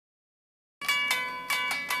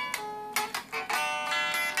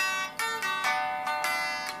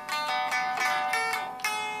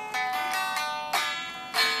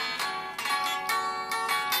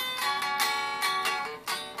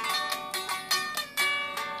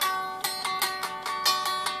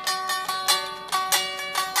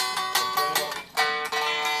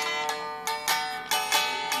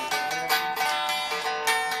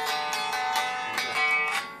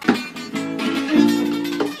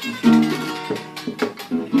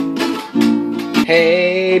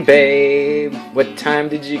Hey babe, what time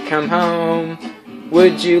did you come home?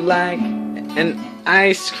 Would you like an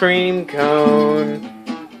ice cream cone?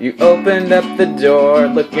 You opened up the door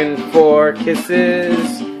looking for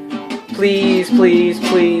kisses. Please, please,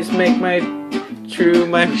 please make my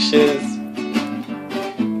wishes.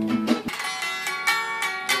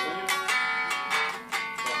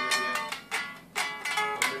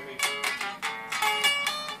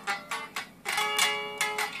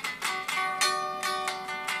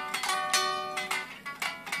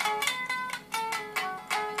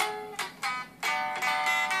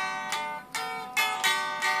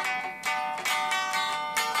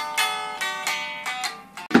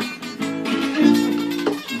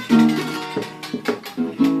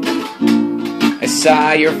 I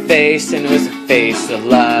saw your face and it was the face of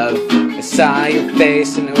love. I saw your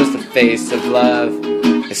face and it was the face of love.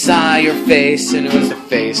 I saw your face and it was the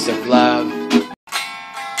face of love.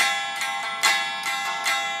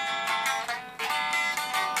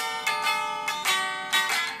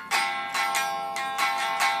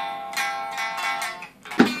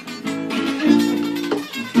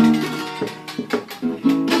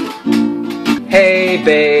 Hey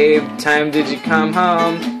babe, time did you come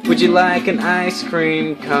home? Would you like an ice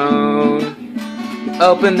cream cone?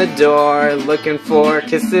 Open the door looking for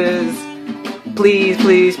kisses. Please,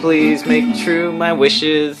 please, please make true my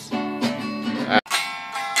wishes.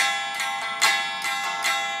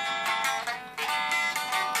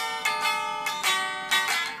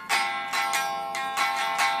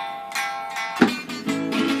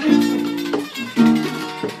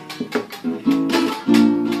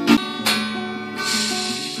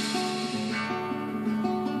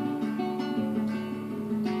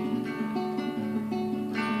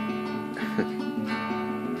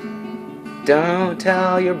 Don't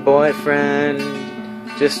tell your boyfriend,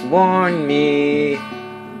 just warn me.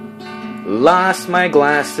 Lost my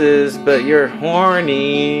glasses, but you're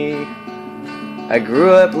horny. I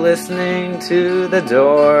grew up listening to the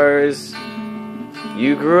Doors.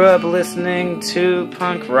 You grew up listening to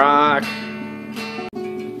punk rock.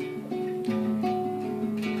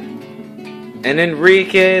 And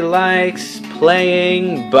Enrique likes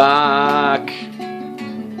playing Bach.